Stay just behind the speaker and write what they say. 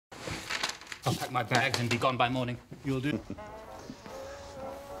I'll pack my bags and be gone by morning. You'll do.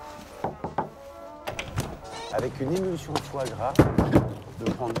 Avec une émulsion de foie gras,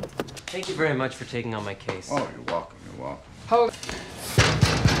 de prendre. Thank you very much for taking on my case. Oh, you're welcome. You're welcome. How?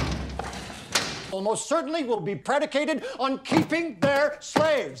 Almost certainly will be predicated on keeping their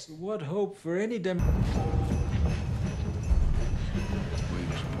slaves. What hope for any dem?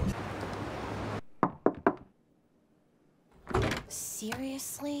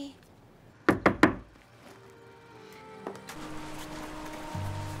 Seriously?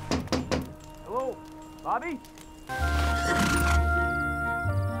 Hello, Bobby?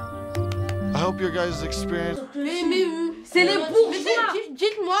 I hope your guys' experience. Mais c'est les bourgeois.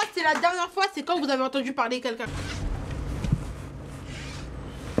 Dites-moi, c'est la dernière fois, c'est quand vous avez entendu parler de quelqu'un.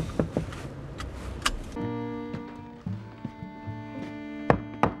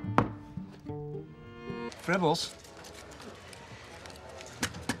 Rebels.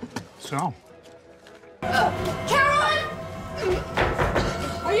 So. Carolyn!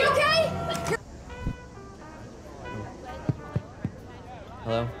 Are you okay?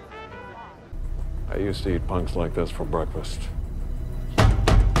 Hello? I used to eat punks like this for breakfast.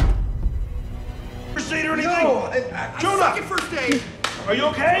 First aid or anything? No! Jonah! Second first aid! Are you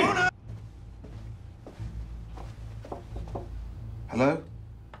okay? Jonah! Hello?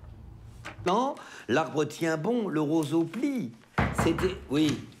 Non, l'arbre tient bon, le roseau plie. C'était...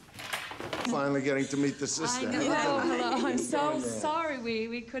 Oui. Finally getting to meet the sister. Hello. I'm so sorry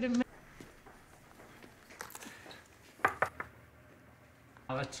we couldn't...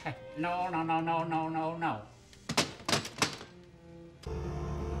 No, no, no, no, no, no, no.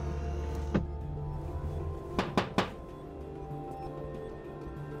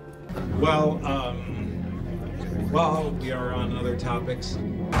 Well, while we are on other topics.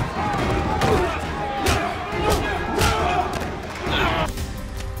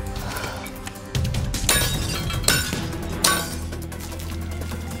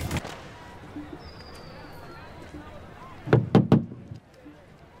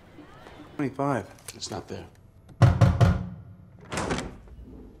 It's not there.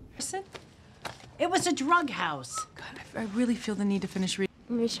 It was a drug house. God, I really feel the need to finish reading.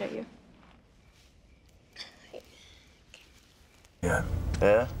 Let me show you. Yeah.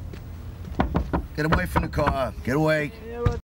 Yeah? Get away from the car. Get away.